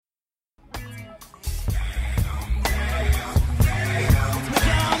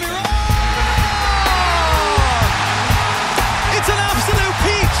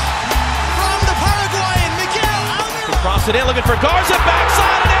Toss it in, looking for Garza,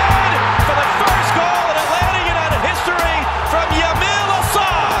 backside and in for the first goal in Atlanta United history from Yamil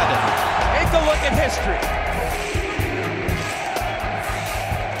Asad. Take a look at history.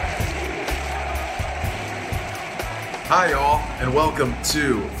 Hi, y'all, and welcome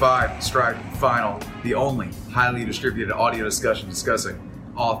to Five Strike Final, the only highly distributed audio discussion discussing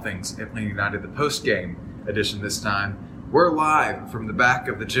all things Atlanta United, the post-game edition this time. We're live from the back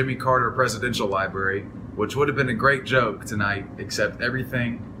of the Jimmy Carter Presidential Library, which would have been a great joke tonight, except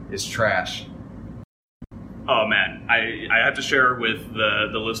everything is trash. Oh man, I have to share with the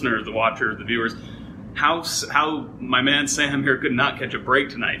listeners, the watchers, the viewers, how my man Sam here could not catch a break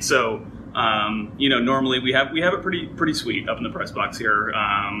tonight. So, normally we have it pretty sweet up in the press box here.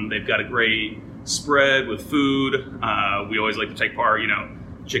 They've got a great spread with food. We always like to take part,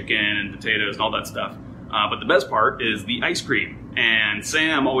 chicken and potatoes and all that stuff. But the best part is the ice cream. And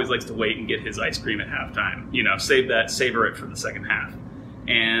Sam always likes to wait and get his ice cream at halftime. Savor it for the second half.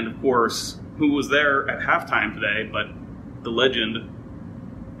 And of course, who was there at halftime today but the legend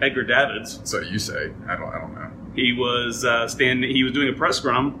Edgar Davids? So you say. I don't know. He was he was doing a press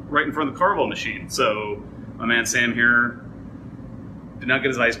scrum right in front of the Carvel machine. So my man Sam here did not get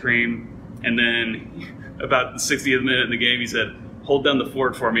his ice cream. And then about the 60th minute in the game, he said, "Hold down the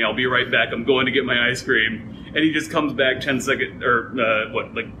fort for me. I'll be right back. I'm going to get my ice cream." And he just comes back 20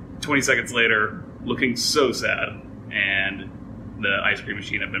 seconds later, looking so sad. And the ice cream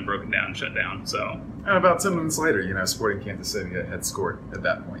machine had been broken down and shut down. So And about 10 minutes later, Sporting Kansas City had scored at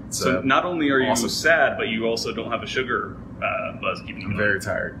that point. So not only are you awesome. sad, but you also don't have a sugar buzz keeping you I'm going. very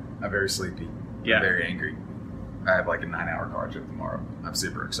tired. I'm very sleepy. Yeah. I'm very angry. I have like a 9-hour car trip tomorrow. I'm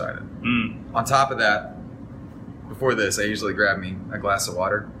super excited. Mm. On top of that, before this, I usually grab me a glass of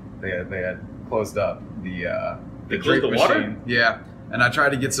water. They had closed up the They closed drink the machine. water? Yeah, and I tried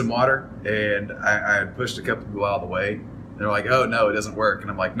to get some water, and I had pushed a couple people out of the way. And they're like, "Oh no, it doesn't work." And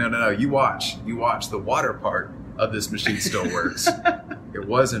I'm like, "No, you watch. The water part of this machine still works." It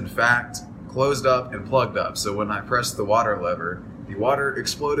was in fact closed up and plugged up. So when I pressed the water lever, the water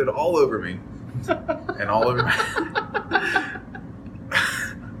exploded all over me, and all over my.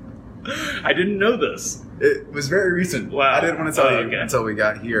 I didn't know this. It was very recent. Wow. I didn't want to tell you Okay. until we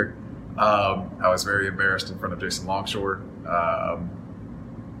got here. I was very embarrassed in front of Jason Longshore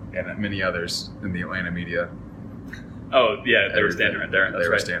and many others in the Atlanta media. Oh, yeah, they were standing right there. That's They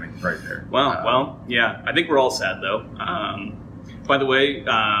were right. standing right there. Well, yeah. I think we're all sad, though. By the way,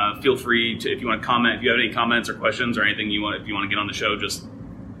 feel free to, if you want to comment, if you have any comments or questions or anything if you want to get on the show, just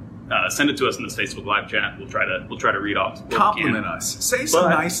send it to us in this Facebook Live chat. We'll try to read off. what we Compliment can. us. Say some But-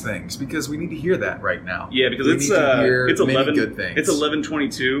 nice things because we need to hear that right now. Yeah, because we it's need to hear it's many 11 good things. It's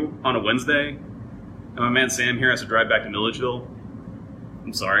 11:22 on a Wednesday, and my man Sam here has to drive back to Milledgeville.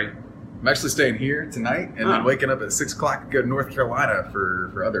 I'm sorry. I'm actually staying here tonight and then waking up at 6 o'clock to go to North Carolina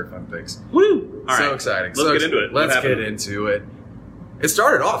for other fun things. Woo! All So right. exciting. Let's get into it. What Let's happened? get into it. It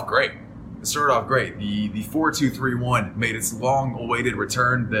started off great. The 4-2-3-1 made its long-awaited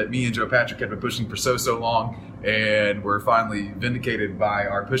return that me and Joe Patrick had been pushing for so long, and we're finally vindicated by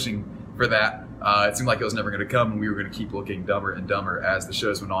our pushing for that. It seemed like it was never going to come, and we were going to keep looking dumber and dumber as the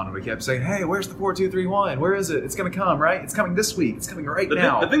shows went on, and we kept saying, "Hey, where's the 4-2-3-1? Where is it? It's going to come, right? It's coming this week. It's coming right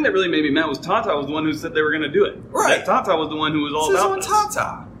now." The thing that really made me mad was Tata was the one who said they were going to do it. Right. Tata was the one who was all This is about on this.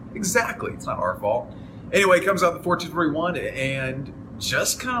 Tata. Exactly. It's not our fault. Anyway, it comes out the 4-2-3-1, and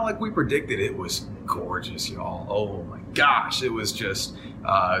just kind of like we predicted, it was gorgeous, y'all. Oh my gosh. It was just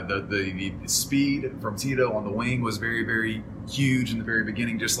the speed from Tito on the wing was very, very huge in the very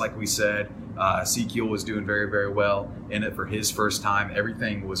beginning, just like we said. Ezekiel was doing very, very well in it for his first time.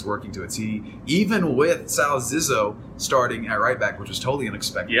 Everything was working to a T, even with Sal Zizzo starting at right back, which was totally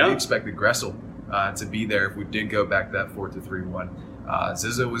unexpected. Yeah. We expected Gressel to be there if we did go back to that 4-2-3-1.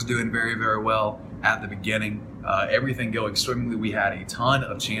 Zizzo was doing very, very well at the beginning. Everything going swimmingly. We had a ton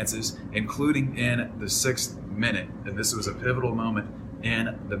of chances, including in the 6th minute. And this was a pivotal moment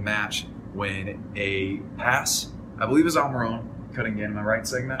in the match when a pass, I believe it was Almiron cutting in. Am I right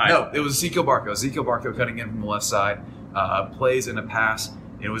saying that? No, it was Ezekiel Barco. Ezekiel Barco cutting in from the left side, plays in a pass.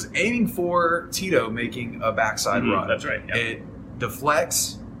 It was aiming for Tito making a backside run. That's right. Yeah. It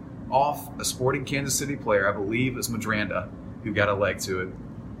deflects off a Sporting Kansas City player. I believe it's Madranda who got a leg to it.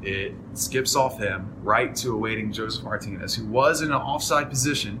 It skips off him right to awaiting Joseph Martinez, who was in an offside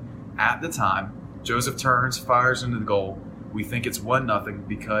position at the time. Joseph turns, fires into the goal. We think it's 1-0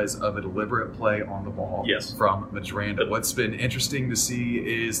 because of a deliberate play on the ball from Madranda. What's been interesting to see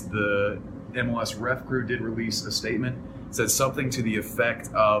is the MLS ref crew did release a statement, said something to the effect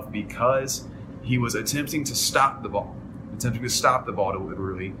of because he was attempting to stop the ball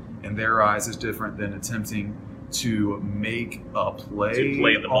deliberately, in their eyes is different than attempting to make a play, to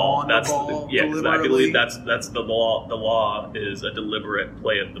play the ball. on That's the ball I believe that's the law. The law is a deliberate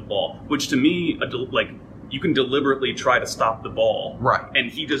play of the ball, which to me, you can deliberately try to stop the ball, right? And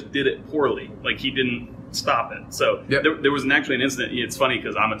he just did it poorly. Like he didn't stop it. So there was actually an incident. It's funny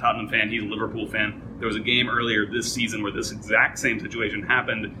because I'm a Tottenham fan. He's a Liverpool fan. There was a game earlier this season where this exact same situation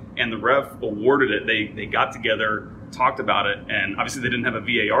happened, and the ref awarded it. They got together, talked about it, and obviously they didn't have a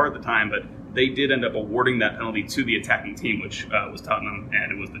VAR at the time, but they did end up awarding that penalty to the attacking team, which was Tottenham,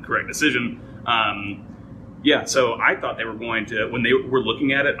 and it was the correct decision. So I thought they were going to, when they were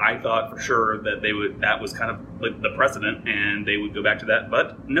looking at it, I thought for sure that that was kind of like the precedent, and they would go back to that,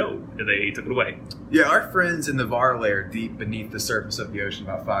 but no, they took it away. Yeah, our friends in the VAR layer, deep beneath the surface of the ocean,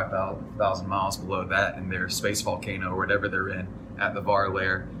 about 5,000 miles below that, in their space volcano or whatever they're in at the VAR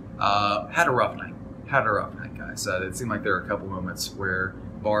layer, had a rough night. Guys. It seemed like there were a couple moments where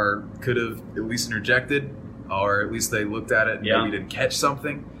VAR could have at least interjected, or at least they looked at it and maybe didn't catch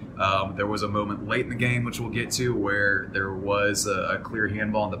something. There was a moment late in the game, which we'll get to, where there was a clear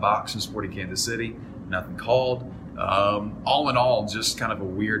handball in the box from Sporting Kansas City. Nothing called. All in all, just kind of a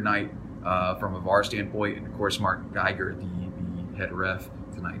weird night from a VAR standpoint. And, of course, Mark Geiger, the head ref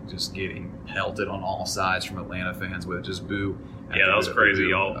tonight, just getting pelted on all sides from Atlanta fans with just boo. Yeah, that was crazy,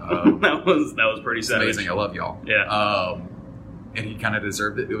 y'all. that was pretty savage. Amazing. I love y'all. Yeah. And he kind of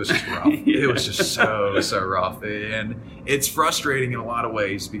deserved it. It was just rough. It was just so rough. And it's frustrating in a lot of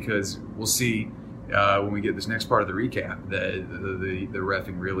ways because we'll see when we get this next part of the recap that the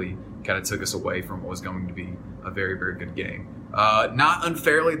reffing really kind of took us away from what was going to be a very, very good game. Not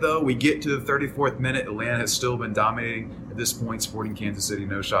unfairly, though, we get to the 34th minute. Atlanta has still been dominating. At this point, Sporting Kansas City,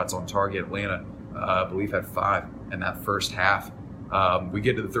 no shots on target. Atlanta, I believe, had 5 in that first half. We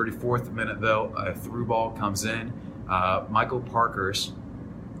get to the 34th minute, though. A through ball comes in. Michael Parkhurst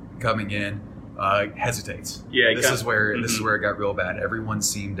coming in hesitates. Yeah, this is where it got real bad. Everyone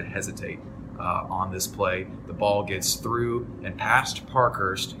seemed to hesitate on this play. The ball gets through and past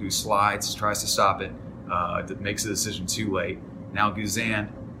Parkhurst, who slides, tries to stop it, makes a decision too late. Now Guzan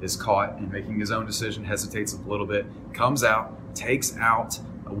is caught in making his own decision, hesitates a little bit, comes out, takes out.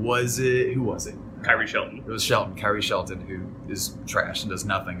 Who was it? Kyrie Shelton. It was Shelton, Kyrie Shelton, who is trash and does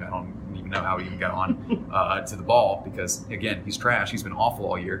nothing. I don't even know how he even got on to the ball because, again, he's trash. He's been awful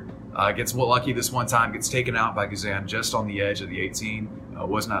all year. Gets lucky this one time, gets taken out by Guzan just on the edge of the 18.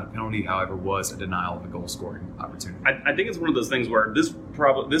 Was not a penalty, however, was a denial of a goal-scoring opportunity. I think it's one of those things where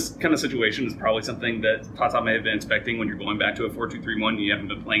this kind of situation is probably something that Tata may have been expecting when you're going back to a 4-2-3-1. You haven't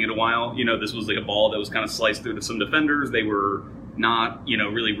been playing it a while. This was like a ball that was kind of sliced through to some defenders. They were not,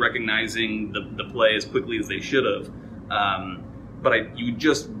 really recognizing the play as quickly as they should have. But you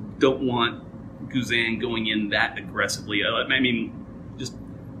just don't want Guzan going in that aggressively. I mean, just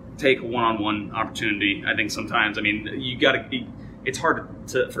take a one-on-one opportunity. I think sometimes, you got to. It's hard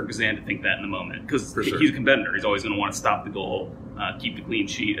for Guzan to think that in the moment because he's a competitor. He's always going to want to stop the goal, keep the clean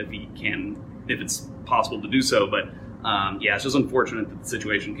sheet if he can, if it's possible to do so. But it's just unfortunate that the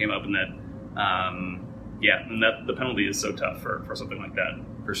situation came up and that. And that the penalty is so tough for something like that.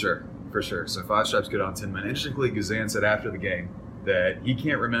 For sure. So 5 stripes good on 10 men. Interestingly, Guzan said after the game that he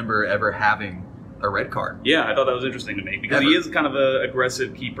can't remember ever having a red card. Yeah, I thought that was interesting to me because he is kind of an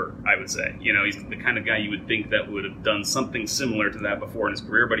aggressive keeper, I would say. He's the kind of guy you would think that would have done something similar to that before in his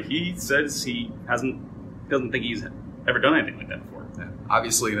career, but he says he doesn't think he's ever done anything like that before. Yeah.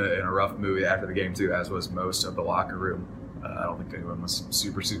 Obviously in a rough movie after the game too, as was most of the locker room. I don't think anyone was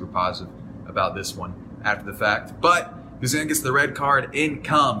super positive about this one after the fact. But Guzan gets the red card. In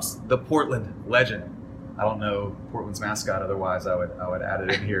comes the Portland legend. I don't know Portland's mascot. Otherwise, I would add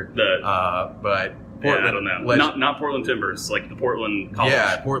it in here. But Portland, I don't know. Not Portland Timbers, like the Portland College.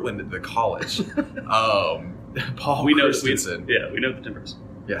 Yeah, Portland, the college. Paul Christensen. We know the Timbers.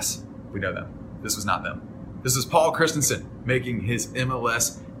 Yes, we know them. This was not them. This is Paul Christensen making his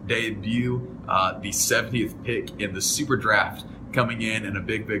MLS debut, the 70th pick in the Super Draft, coming in a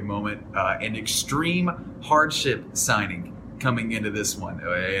big moment. An extreme hardship signing coming into this one.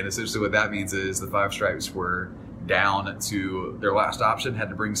 And essentially what that means is the 5 stripes were down to their last option, had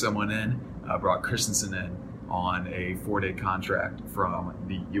to bring someone in, brought Christensen in on a 4-day contract from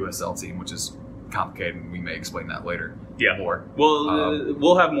the USL team, which is complicated, and we may explain that later. Yeah. More. Well,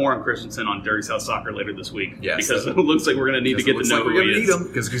 we'll have more on Christensen on Dirty South Soccer later this week. Yes. Because it looks like we're going to need to get to know who he is. We're going to need him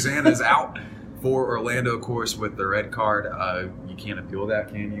because Guzan is out for Orlando, of course, with the red card. You can't appeal that,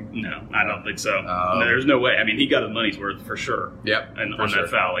 can you? No, I don't think so. There's no way. He got his money's worth for sure. Yep. And on that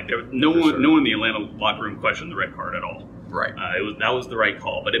foul, no one in the Atlanta locker room questioned the red card at all. Right. That was the right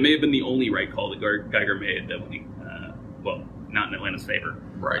call, but it may have been the only right call that Geiger made that when he, not in Atlanta's favor.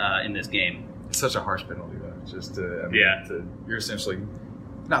 Right. In this game. It's such a harsh penalty, though. Just to, you're essentially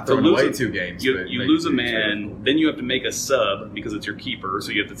not To throwing lose away a- 2 games. You but lose a maybe three or man, four. then you have to make a sub because it's your keeper,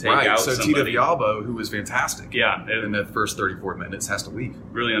 so you have to take Right, out so somebody. Tito Vialbo, who was fantastic Yeah, in the first 34 minutes, has to leave.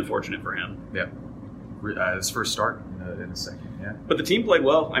 really unfortunate for him. Yeah. His first start in the second, yeah. But the team played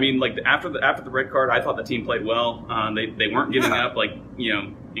well. I mean, like after the red card, I thought the team played well. They weren't giving up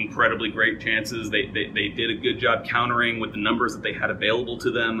incredibly great chances. They did a good job countering with the numbers that they had available to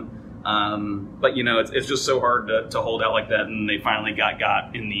them. But it's just so hard to hold out like that. And they finally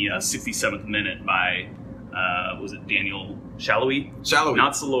got in the 67th minute by was it Daniel Shallowy? Shallowy.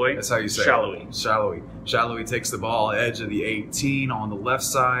 Not Saloy. That's how you say Shallowy. it. Shallowy. Shallowy takes the ball, edge of the 18 on the left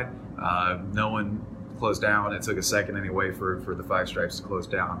side. No one closed down. It took a second anyway for the Five Stripes to close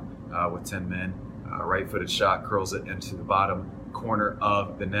down with 10 men. Right-footed shot, curls it into the bottom corner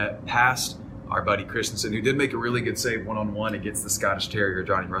of the net, past our buddy Christensen, who did make a really good save one-on-one against the Scottish Terrier,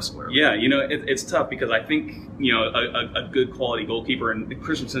 Johnny Russell. Yeah, it's tough because I think, a good quality goalkeeper, and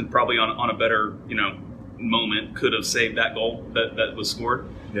Christensen probably on a better, moment could have saved that goal that was scored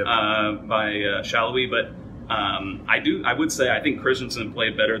by Shallowy. But I would say I think Christensen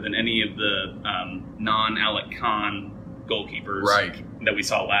played better than any of the non-Alec Khan goalkeepers that we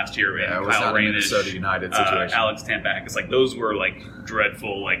saw last year. Yeah, it was Kyle not a Rainish, Minnesota United situation. Alex Tampac. It's like those were like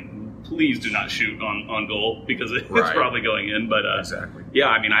dreadful. Like, please do not shoot on goal because it's probably going in. But exactly. Yeah,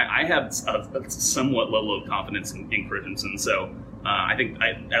 I mean, I have a somewhat level of confidence in Christensen, so I think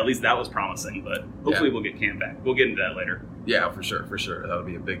at least that was promising. But hopefully we'll get Cam back. We'll get into that later. Yeah, for sure. That'll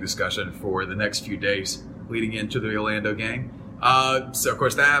be a big discussion for the next few days leading into the Orlando game. So, of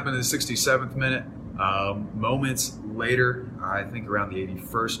course, that happened in the 67th minute. Moments later, I think around the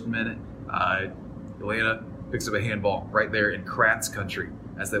 81st minute, Atlanta picks up a handball right there in Kratz country,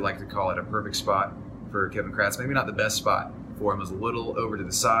 as they like to call it. A perfect spot for Kevin Kratz. Maybe not the best spot for him. It was a little over to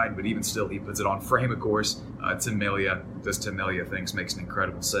the side, but even still, he puts it on frame, of course. Tim Melia does Tim Melia things, makes an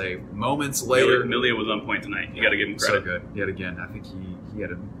incredible save. Moments later... Melia was on point tonight. You got to give him credit. So good. Yet again, I think he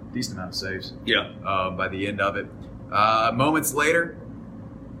had a decent amount of saves. Yeah. By the end of it. Moments later,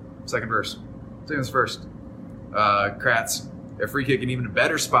 second verse. Second first. Kratz, a free kick in even a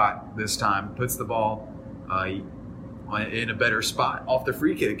better spot this time, puts the ball in a better spot off the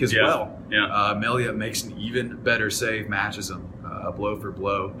free kick as well. Yeah. Melia makes an even better save, matches him blow for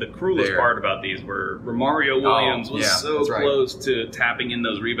blow. The cruelest part about these were Romario Williams was so close to tapping in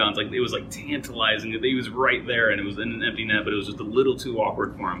those rebounds. Like, it was like tantalizing. He was right there, and it was in an empty net, but it was just a little too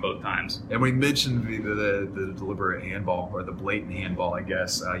awkward for him both times. And we mentioned the deliberate handball, or the blatant handball, I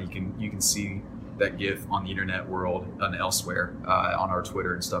guess. You can see that GIF on the internet world and elsewhere on our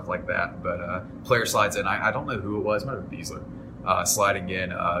Twitter and stuff like that. But player slides in. I don't know who it was. It might have been Beasler. Sliding in,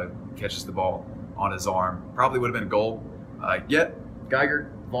 catches the ball on his arm. Probably would have been a goal. Yet,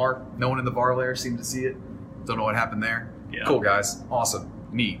 Geiger, VAR, no one in the VAR layer seemed to see it. Don't know what happened there. Yeah. Cool, guys. Awesome.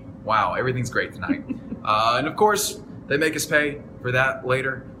 Neat. Wow. Everything's great tonight. And, of course, they make us pay for that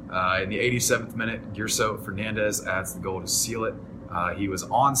later. In the 87th minute, Girso Fernandez adds the goal to seal it. He was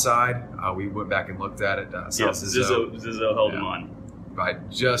onside. We went back and looked at it. Zizzo held him on. By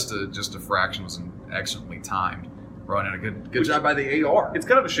just a fraction. Was excellently timed. Running a good job by the AR. It's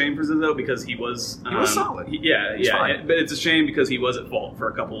kind of a shame for Zizzo because he was solid. But it's a shame because he was at fault for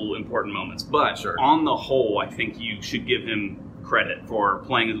a couple important moments. But on the whole, I think you should give him credit for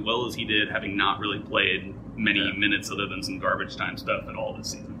playing as well as he did, having not really played many minutes other than some garbage time stuff at all this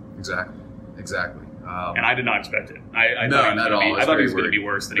season. Exactly. And I did not expect it. I thought he was going to be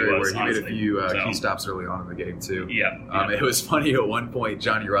worse than he was. He made a few key stops early on in the game too. Yeah. It was funny at one point.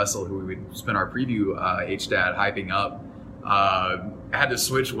 Johnny Russell, who we would spend our preview HDAD hyping up, had to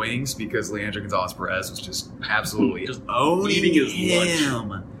switch wings because Leandro Gonzalez-Perez was just absolutely just owning eating his him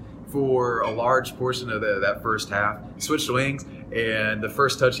lunch for a large portion of that first half. He switched wings. And the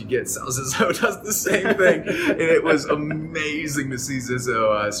first touch he gets, Zizzo does the same thing. And it was amazing to see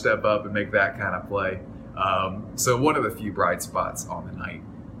Zizzo step up and make that kind of play. So one of the few bright spots on the night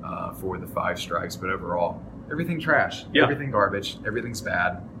for the Five Stripes. But overall, everything trash. Yeah. Everything garbage. Everything's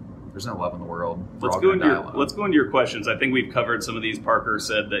bad. There's no love in the world. Let's go into your questions. I think we've covered some of these. Parker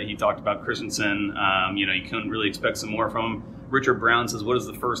said that he talked about Christensen. You couldn't really expect some more from him. Richard Brown says, what is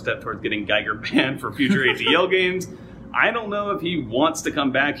the first step towards getting Geiger banned for future ATL games? I don't know if he wants to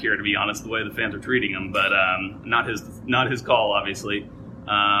come back here, to be honest, the way the fans are treating him, but not his call, obviously.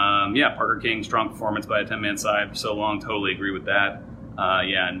 Parker King, strong performance by a 10-man side for so long. Totally agree with that.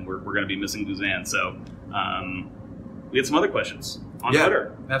 And we're going to be missing Guzan. So we had some other questions on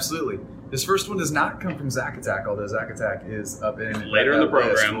Twitter. Absolutely. This first one does not come from Zack Attack, although Zack Attack is up in later in the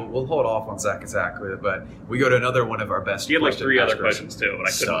program. We'll hold off on Zack Attack, but we go to another one of our best. He had like 3 other questions too, but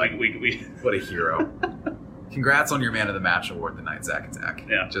I couldn't. What a hero! congrats on your Man of the Match award tonight, Zach Attack.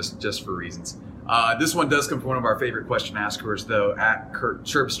 Yeah. Just for reasons. This one does come from one of our favorite question askers, though, at Kurt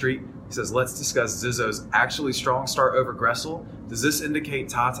Chirp Street. He says, let's discuss Zizzo's actually strong start over Gressel. Does this indicate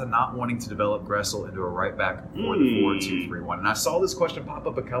Tata not wanting to develop Gressel into a right back for the 4-2-3-1? And I saw this question pop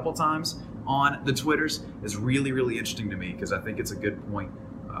up a couple times on the Twitters. It's really, really interesting to me because I think it's a good point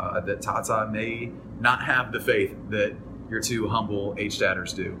that Tata may not have the faith that your two humble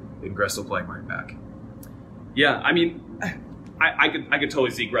H-datters do in Gressel playing right back. Yeah, I mean, I could totally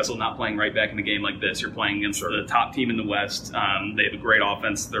see Gressel not playing right back in a game like this. You're playing against the top team in the West. They have a great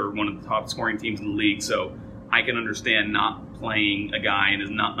offense. They're one of the top scoring teams in the league. So I can understand not playing a guy in his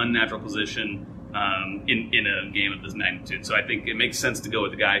unnatural position in a game of this magnitude. So I think it makes sense to go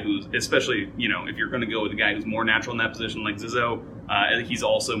with a guy who's, especially, if you're going to go with a guy who's more natural in that position like Zizzo, he's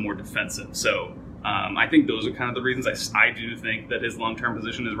also more defensive. So I think those are kind of the reasons. I do think that his long-term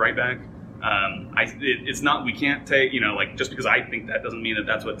position is right back. It's not, we can't take, just because I think that doesn't mean that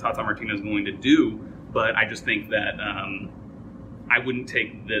that's what Tata Martino is going to do, but I just think that I wouldn't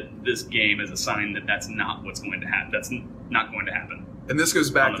take this game as a sign that that's not what's going to happen. That's not going to happen. And this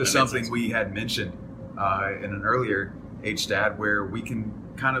goes back to something we had mentioned in an earlier H-Dad, where we can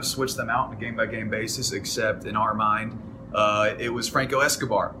kind of switch them out on a game-by-game basis, except in our mind, it was Franco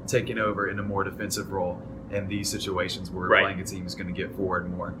Escobar taking over in a more defensive role. In these situations where playing a team is going to get forward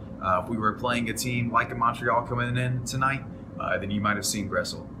more. If we were playing a team like a Montreal coming in tonight, then you might have seen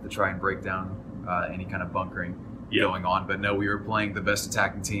Gressel to try and break down any kind of bunkering going on. But no, we were playing the best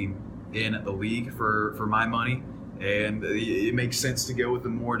attacking team in the league for my money, and it makes sense to go with the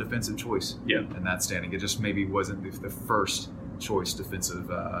more defensive choice in that standing. It just maybe wasn't the first choice defensive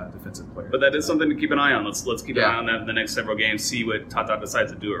player. But that is something to keep an eye on. Let's keep an eye on that in the next several games. See what Tata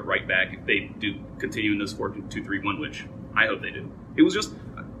decides to do at right back if they do continue in this 4-2-3-1, which I hope they do. It was just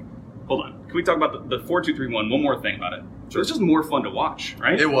hold on. Can we talk about the 4-2-3-1? One more thing about it. It was just more fun to watch,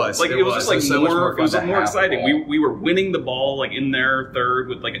 right? It was. It was just like so more. It was more exciting. The We were winning the ball like in their third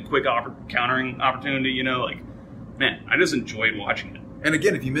with like a quick countering opportunity. Man, I just enjoyed watching it. And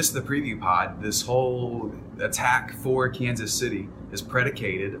again, if you missed the preview pod, this whole attack for Kansas City is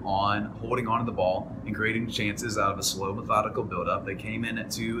predicated on holding onto the ball and creating chances out of a slow, methodical buildup. They came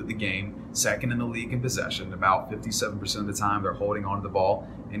into the game second in the league in possession. About 57% of the time, they're holding onto the ball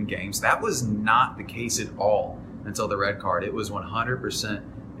in games. That was not the case at all until the red card. It was 100%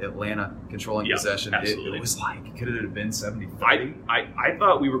 Atlanta controlling possession. It was like, could it have been 70-30? I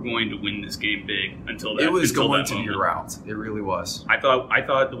thought we were going to win this game big until that. It was until going that to be a rout. It really was. I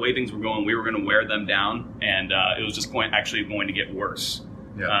thought the way things were going, we were going to wear them down, and it was just going to get worse.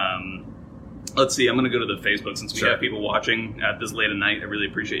 Yeah. Let's see. I'm going to go to the Facebook since we have people watching at this late at night. I really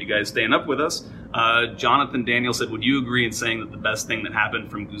appreciate you guys staying up with us. Jonathan Daniel said, would you agree in saying that the best thing that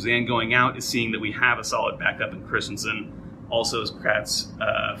happened from Guzan going out is seeing that we have a solid backup in Christensen? Also, is Kratz'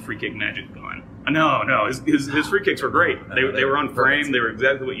 free kick magic gone? No. His free kicks were great. They were on frame. They were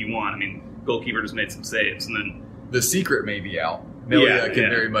exactly what you want. I mean, goalkeeper just made some saves, and then the secret may be out. Melia can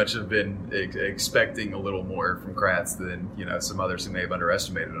very much have been expecting a little more from Kratz than some others who may have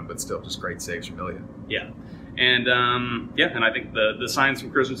underestimated him, but still just great saves from Melia. Yeah, and and I think the signs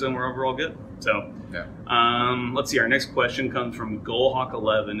from Christensen were overall good. So let's see. Our next question comes from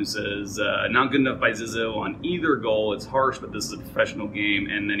Goalhawk11, who says, "Not good enough by Zizzo on either goal. It's harsh, but this is a professional game."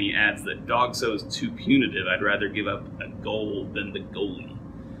 And then he adds that Dogso is too punitive. I'd rather give up a goal than the goalie.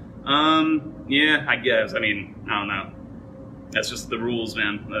 Yeah, I guess. I mean, I don't know. That's just the rules,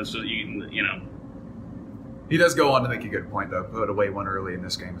 man. That's just He does go on to make a good point, though. Put away one early in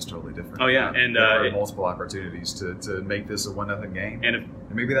this game is totally different. Oh, yeah. And there were multiple opportunities to make this a 1-0 game. And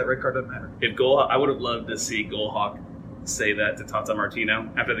maybe that red card doesn't matter. I would have loved to see Goalhawk say that to Tata Martino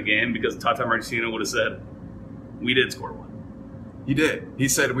after the game, because Tata Martino would have said, we did score one. He did. He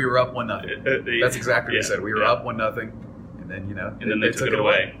said we were up 1-0. That's exactly what he said. We were up 1-0. And then, and then they took it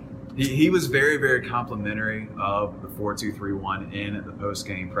away. He was very, very complimentary of the 4-2-3-1 in the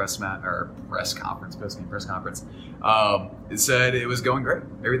post-game press conference. It said it was going great.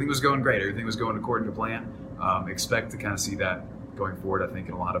 Everything was going great. Everything was going according to plan. Expect to kind of see that going forward, I think,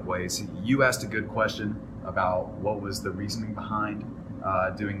 in a lot of ways. You asked a good question about what was the reasoning behind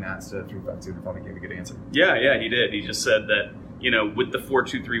doing that instead of 3-5-2. I thought he gave a good answer. Yeah, he did. He just said that, with the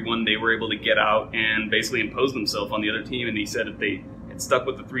 4-2-3-1, they were able to get out and basically impose themselves on the other team. And he said if they had stuck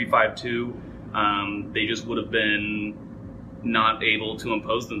with the 3-5-2, they just would have been not able to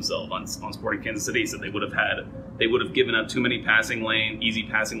impose themselves on Sporting Kansas City. So they would have given up too many easy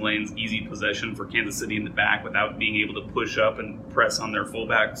passing lanes, easy possession for Kansas City in the back without being able to push up and press on their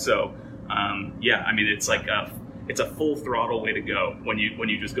fullback. So, it's like it's a full throttle way to go when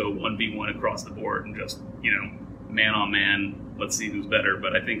you just go 1v1 across the board and just, man on man, let's see who's better.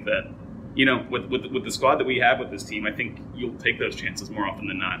 But I think that, with the squad that we have with this team, I think you'll take those chances more often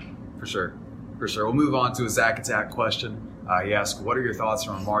than not. For sure. We'll move on to a Zach Attack question. He asked, what are your thoughts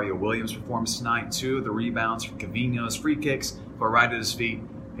on Mario Williams' performance tonight? 2 of the rebounds from Cavino's free kicks were right at his feet,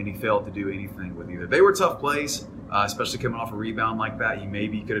 and he failed to do anything with either. They were tough plays, especially coming off a rebound like that. He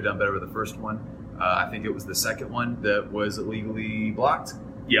maybe could have done better with the first one. I think it was the second one that was illegally blocked.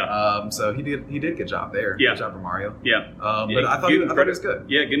 Yeah. So he did a good job there. Yeah. Good job for Mario. Yeah. But I thought it was good.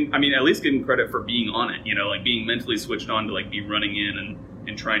 Yeah. At least give him credit for being on it. Being mentally switched on to be running in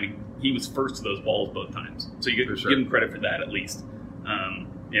and trying to. He was first to those balls both times, so you give him credit for that at least. You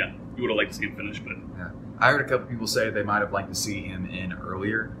would have liked to see him finish, but I heard a couple people say they might have liked to see him in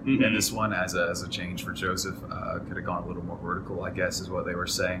earlier in this one as a change for Joseph. Could have gone a little more vertical, I guess, is what they were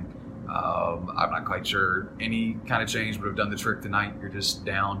saying. I'm not quite sure any kind of change would have done the trick tonight. You're just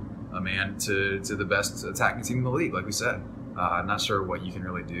down a man to the best attacking team in the league, like we said. I'm not sure what you can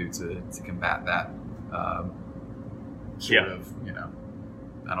really do to combat that.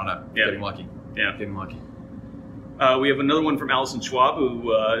 I don't know. Yeah. Getting lucky. Yeah. Getting lucky. We have another one from Allison Schwab,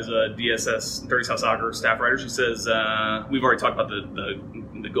 who is a DSS 30 South Soccer staff writer. She says, we've already talked about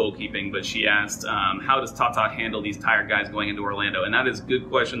the goalkeeping, but she asked, how does Tata handle these tired guys going into Orlando? And that is a good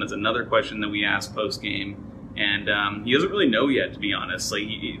question. That's another question that we asked post-game. And he doesn't really know yet, to be honest.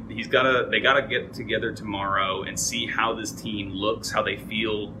 They got to get together tomorrow and see how this team looks, how they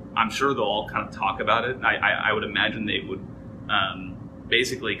feel. I'm sure they'll all kind of talk about it. I would imagine they would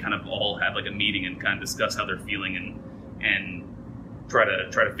basically kind of all have a meeting and kind of discuss how they're feeling and try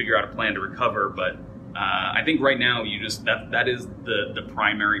to figure out a plan to recover. But I think right now that is the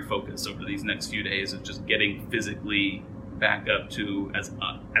primary focus over these next few days, of just getting physically back up to as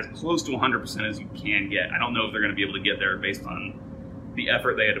close to 100% as you can get. I don't know if they're going to be able to get there based on the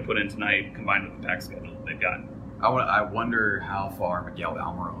effort they had to put in tonight combined with the pack schedule they've got. I wonder how far Miguel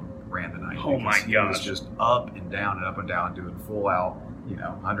Almiron ran tonight. Oh my gosh. He was just up and down, doing full out,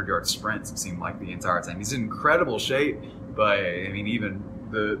 100-yard sprints, it seemed like, the entire time. He's in incredible shape, but even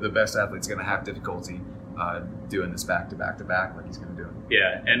the best athlete's going to have difficulty doing this back to back like he's going to do.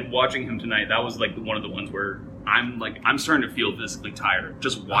 Yeah, and watching him tonight, that was one of the ones where I'm starting to feel physically tired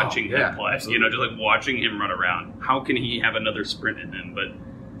just watching him play. Absolutely. Just watching him run around. How can he have another sprint in him? But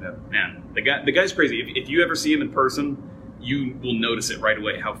man, the guy's crazy. If you ever see him in person, you will notice it right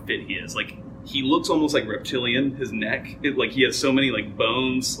away how fit he is. He looks almost like reptilian. His neck, he has so many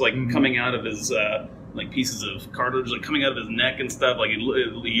bones coming out of his pieces of cartilage coming out of his neck and stuff.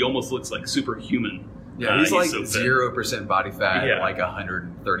 He almost looks like superhuman. Yeah, he's so 0% body fat,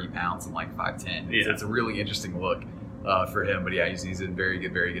 130 pounds and 5'10". It's a really interesting look for him. But he's in very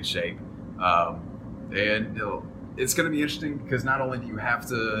good shape. And it's going to be interesting because not only do you have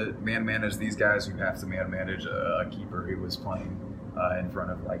to manage these guys, you have to manage a keeper who was playing in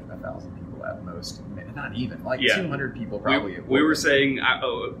front of 1,000 people at most. Not even 200 people probably. We were saying,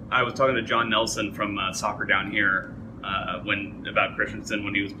 I was talking to John Nelson from Soccer Down Here about Christensen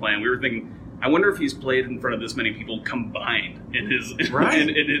when he was playing. We were thinking, I wonder if he's played in front of this many people combined in his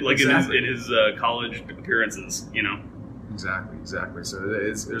in his college appearances. Exactly. So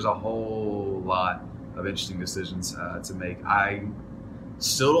there's a whole lot of interesting decisions to make. I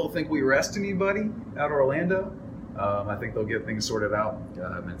still don't think we rest anybody out of Orlando. I think they'll get things sorted out.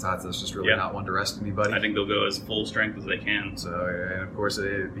 And Tata's just really not one to rest anybody. I think they'll go as full strength as they can. So, and of course,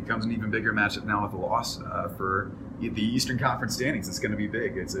 it becomes an even bigger matchup now with the loss for the Eastern Conference standings. It's going to be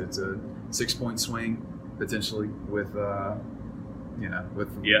big. It's a 6-point swing potentially with. It's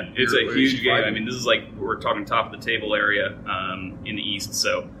a huge game. This is we're talking top of the table area in the East.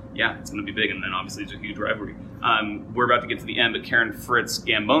 So it's going to be big, and then obviously it's a huge rivalry. We're about to get to the end, but Karen Fritz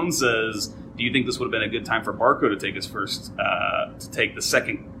Gambone says, do you think this would have been a good time for Barco to take the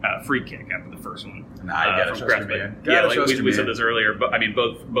second free kick after the first one? Nah, you gotta trust your man. We said this earlier, but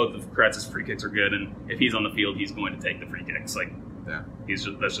both of Kratz's free kicks are good, and if he's on the field, he's going to take the free kicks.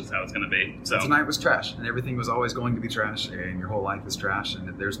 That's just how it's going to be. So tonight was trash, and everything was always going to be trash, and your whole life is trash, and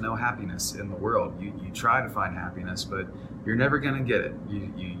there's no happiness in the world. You try to find happiness, but you're never going to get it.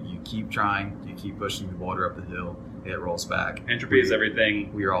 You keep trying, you keep pushing the boulder up the hill, it rolls back. Entropy is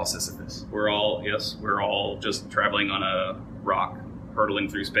everything. We are all Sisyphus. We're all just traveling on a rock, hurtling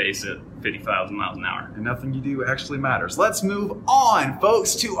through space at 50,000 miles an hour. And nothing you do actually matters. Let's move on,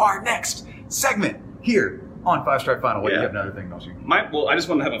 folks, to our next segment here on Five Stripe Final. You have another thing, don't you? I just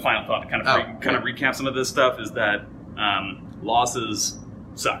want to have a final thought to kind of recap some of this stuff, is that losses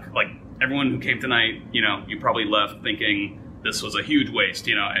suck. Everyone who came tonight, you probably left thinking, this was a huge waste.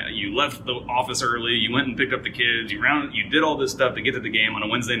 You know, you left the office early, you went and picked up the kids, you did all this stuff to get to the game on a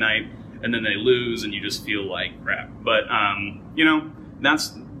Wednesday night, and then they lose, and you just feel like crap. But you know,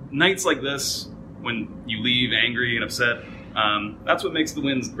 that's nights like this when you leave angry and upset. That's what makes the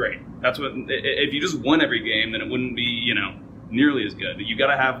wins great. That's what if you just won every game, then it wouldn't be, you know, nearly as good. You got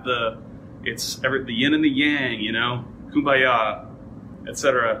to have the yin and the yang, you know, kumbaya,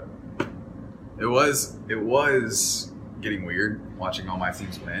 etc. It was getting weird watching all my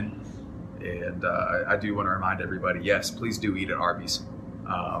teams win, and I do want to remind everybody, yes, please do eat at Arby's,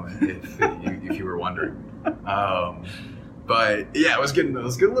 if you were wondering. But yeah, it was getting a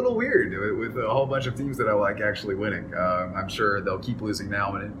little weird with a whole bunch of teams that I like actually winning. I'm sure they'll keep losing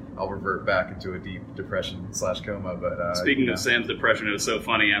now, and I'll revert back into a deep depression/coma. But speaking of Sam's depression, it was so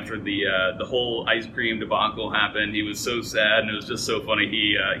funny after the whole ice cream debacle happened. He was so sad, and it was just so funny.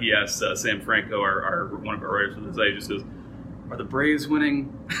 He asked Sam Franco, our one of our writers for this age, just goes, "Are the Braves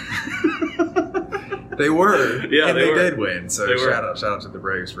winning?" They were, yeah, and they were. Did win. So shout out to the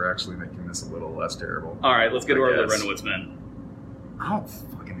Braves for actually making this a little less terrible. All right, let's get to our Lorenowitz men. I don't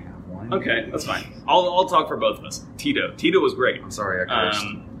fucking have one. Okay, that's fine. I'll talk for both of us. Tito was great. I'm sorry, I cursed.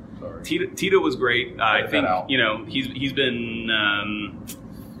 Sorry. Tito was great. I think, you know, he's been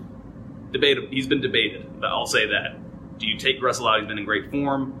debated. He's been debated. I'll say that. Do you take Russell out? He's been in great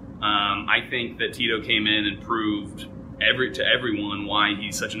form. I think that Tito came in and proved to everyone why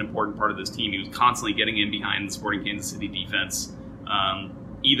he's such an important part of this team. He was constantly getting in behind the Sporting Kansas City defense,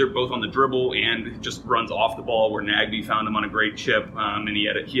 either both on the dribble and just runs off the ball, where Nagbe found him on a great chip, and he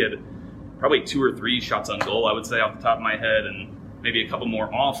had probably 2 or 3 shots on goal, I would say, off the top of my head, and maybe a couple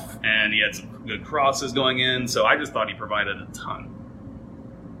more off, and he had some good crosses going in, so I just thought he provided a ton.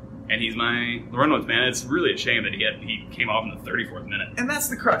 And he's my Lorenowitz man. It's really a shame that he came off in the 34th minute. And that's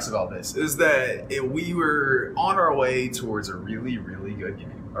the crux of all this, is that we were on our way towards a really, really good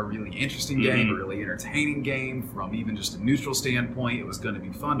game, a really interesting game, a really entertaining game from even just a neutral standpoint. It was going to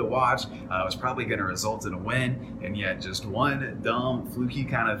be fun to watch. It was probably going to result in a win, and yet just one dumb, fluky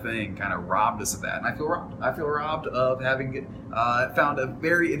kind of thing kind of robbed us of that. And I feel robbed. I feel robbed of having found a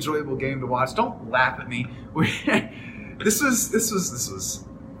very enjoyable game to watch. Don't laugh at me. This was.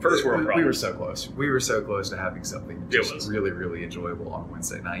 First world problem. We were so close. We were so close to having something just really, really enjoyable on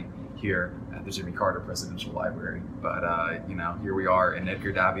Wednesday night here at the Jimmy Carter Presidential Library. But, you know, here we are, and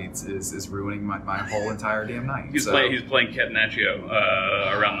Edgar Davids is ruining my whole entire damn night. He's playing Catenaccio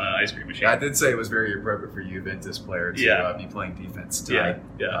around the ice cream machine. I did say it was very appropriate for you, Juventus player, to be playing defense tonight.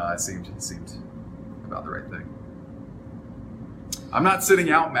 Yeah. It seemed about the right thing. I'm not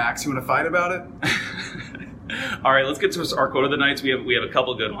sitting out, Max. You want to fight about it? All right, let's get to our quote of the nights. We have a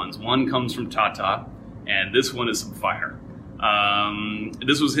couple good ones. One comes from Tata, and this one is some fire.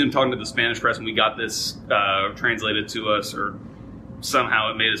 This was him talking to the Spanish press, and we got this translated to us, or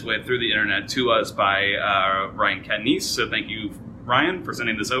somehow it made its way through the internet to us by Ryan Katniss. So thank you, Ryan, for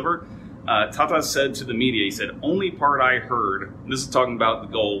sending this over. Tata said to the media, he said, "Only part I heard," this is talking about the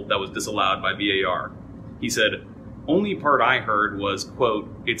goal that was disallowed by VAR. He said, "Only part I heard was, quote,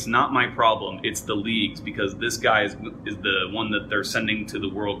 'It's not my problem, it's the league's, because this guy is the one that they're sending to the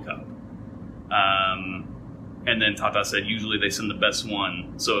World Cup.'" And then Tata said, "Usually they send the best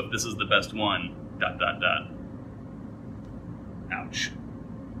one, so if this is the best one, ... Ouch.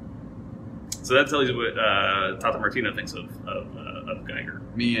 So that tells you what Tata Martino thinks of Geiger.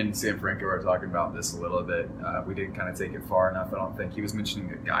 Me and Sam Franco were talking about this a little bit. We didn't kind of take it far enough. I don't think he was mentioning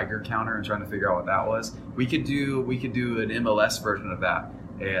a Geiger counter and trying to figure out what that was. We could do an MLS version of that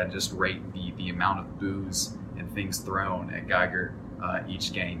and just rate the amount of boos and things thrown at Geiger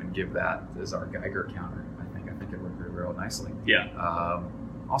each game and give that as our Geiger counter. I think it worked real nicely. Yeah.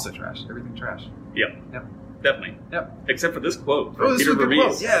 Also trash. Everything trash. Yep. Definitely. Yep. Except for this quote from this Peter is a good Vermees.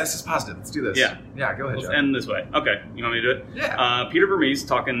 quote. Yeah, this is positive. Let's do this. Yeah, go ahead, Let's Joe. end this way. Okay, you want me to do it? Yeah. Peter Vermees,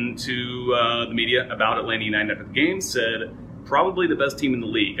 talking to the media about Atlanta United after the game, said, "Probably the best team in the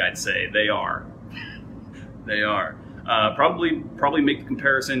league, I'd say. They are. They are. Probably make the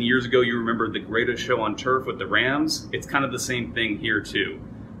comparison. Years ago, you remember the greatest show on turf with the Rams. It's kind of the same thing here, too.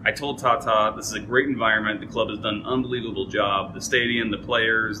 I told Tata, this is a great environment. The club has done an unbelievable job. The stadium, the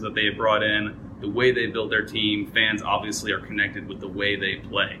players that they have brought in, the way they built their team, fans obviously are connected with the way they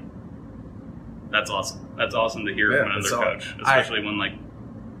play." That's awesome. That's awesome to hear from another coach, especially when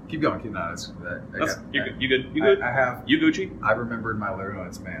Keep going. Keep going. You good? I have. You Gucci? I remembered my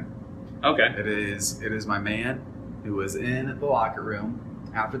Lorenowitz man. Okay. It is my man who was in the locker room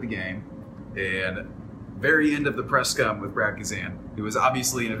after the game and very end of the press scum with Brad Kazan, who was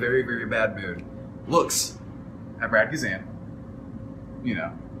obviously in a very, very bad mood, looks at Brad Kazan,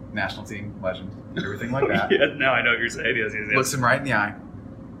 national team legend, everything like that. Yeah, now I know what you're saying. Yes. Looks him right in the eye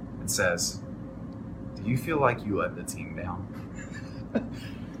and says, "Do you feel like you let the team down?"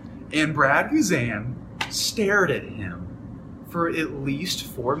 And Brad Guzan stared at him for at least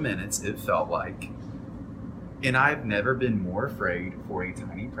 4 minutes, it felt like. And I've never been more afraid for a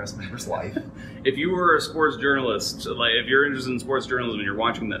tiny press member's life. If you were a sports journalist, like if you're interested in sports journalism and you're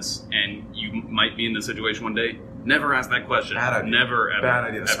watching this and you might be in this situation one day, never ask that question. Bad idea. Never, ever. Bad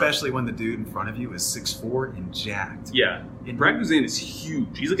idea. Ever. Especially when the dude in front of you is 6'4" and jacked. Yeah. And Brad Guzan is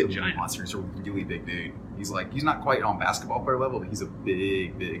huge. He's like a giant. Monster. He's a really big dude. He's not quite on basketball player level, but he's a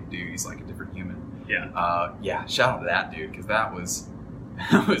big dude. He's like a different human. Yeah. Shout out to that dude, because that was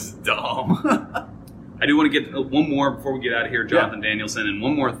dumb. I do want to get one more before we get out of here, Jonathan Danielson, and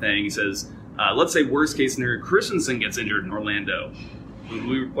one more thing. He says, let's say worst case scenario, Christensen gets injured in Orlando. Who do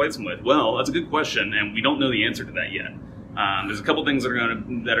we replace him with? Well, that's a good question, and we don't know the answer to that yet. There's a couple things that are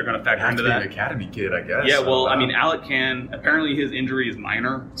going to factor into that. An academy kid, I guess. Yeah, well, I mean, Alec Can, apparently his injury is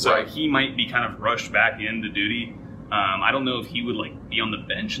minor, so he might be kind of rushed back into duty. I don't know if he would be on the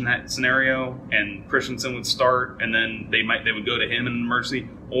bench in that scenario, and Christensen would start, and then they would go to him in an emergency.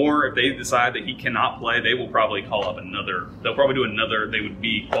 Or if they decide that he cannot play, they will probably call up another. They'll probably do another. They would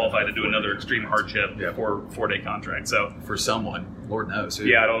be qualified to do another extreme hardship for 4-day contract. So for someone, Lord knows. Who.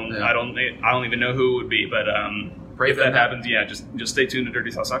 Yeah, I don't even know who it would be, but if that happens, just stay tuned to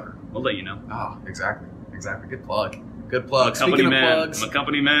Dirty South Soccer. We'll let you know. Oh, exactly. Good plug. Speaking of plugs, I'm a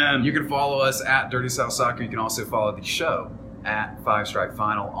company man. You can follow us at Dirty South Soccer. You can also follow the show at 5 Strike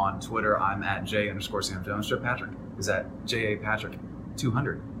Final on Twitter. I'm at J_Sam Jones. Joe Patrick is at JA Patrick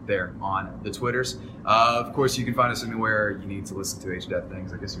 200 there on the Twitters. Of course, you can find us anywhere you need to listen to H-Death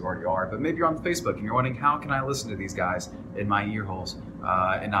things. I guess you already are. But maybe you're on Facebook and you're wondering, how can I listen to these guys in my ear holes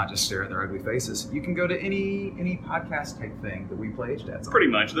and not just stare at their ugly faces? You can go to any podcast type thing that we play H-Death. Pretty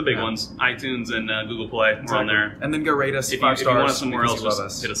much. The big ones. iTunes and Google Play. We're on there. And then go rate us 5 stars. If you want us somewhere else,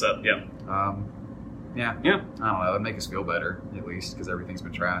 just hit us up. Yeah. Yeah. I don't know. It'd make us feel better, at least, because everything's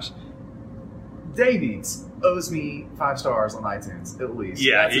been trash. Davies owes me 5 stars on iTunes, at least.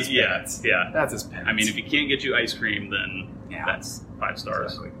 Yeah, that's his penance. That's his penance. I mean, if he can't get you ice cream, then that's 5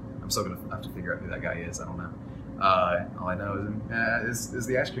 stars. Exactly. I'm still going to have to figure out who that guy is. I don't know. All I know is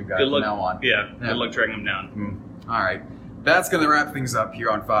the ice cream guy from now on. Yeah, good luck tracking him down. All right. That's going to wrap things up here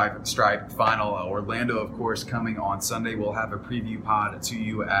on 5 Stripe Final. Orlando, of course, coming on Sunday. We'll have a preview pod to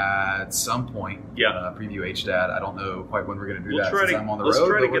you at some point. Yeah. Preview H-Dad. I don't know quite when we're going to do that since I'm on the road, but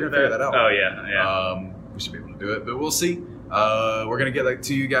we're going to figure that out. Oh, yeah. We should be able to do it, but we'll see. We're going to get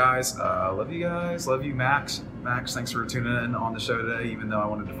to you guys. Love you guys. Love you, Max. Max, thanks for tuning in on the show today. Even though I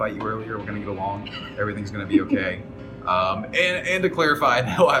wanted to fight you earlier, we're going to get along. Everything's going to be okay. And to clarify,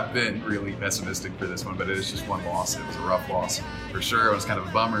 I know I've been really pessimistic for this one, but it was just one loss. It was a rough loss for sure. It was kind of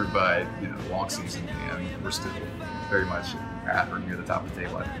a bummer, but long season, and we're still very much at or near the top of the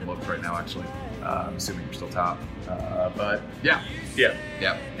table. I haven't looked right now, actually. I'm assuming we're still top. But yeah.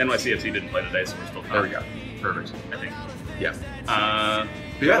 NYCFC didn't play today, so we're still top. There we go. Perfect. I think. Yeah.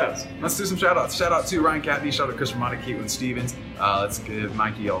 Shout-outs. Let's do some shout-outs. Shout out to Ryan Catney. Shout out to Chris Romano, Caitlin Stevens. Let's give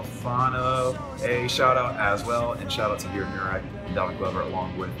Mikey Alfano a shout-out as well. And shout out to Vera Murak and Dalvin Glover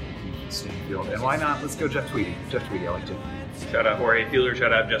along with Keith Stanfield. And why not? Let's go Jeff Tweedy. I like Jeff. Shout out Jorge Fielder.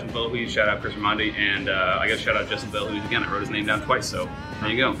 Shout out Justin Bellhuis. Shout out Chris Ramondi. And I guess shout out Justin Bellhuis again. I wrote his name down twice, so there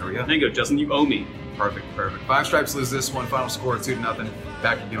you go. There we go. There you go, Justin. You owe me. Perfect. 5 Stripes lose this one. Final score 2-0.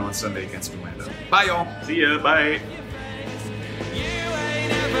 Back again on Sunday against Orlando. Bye, y'all. See ya. Bye.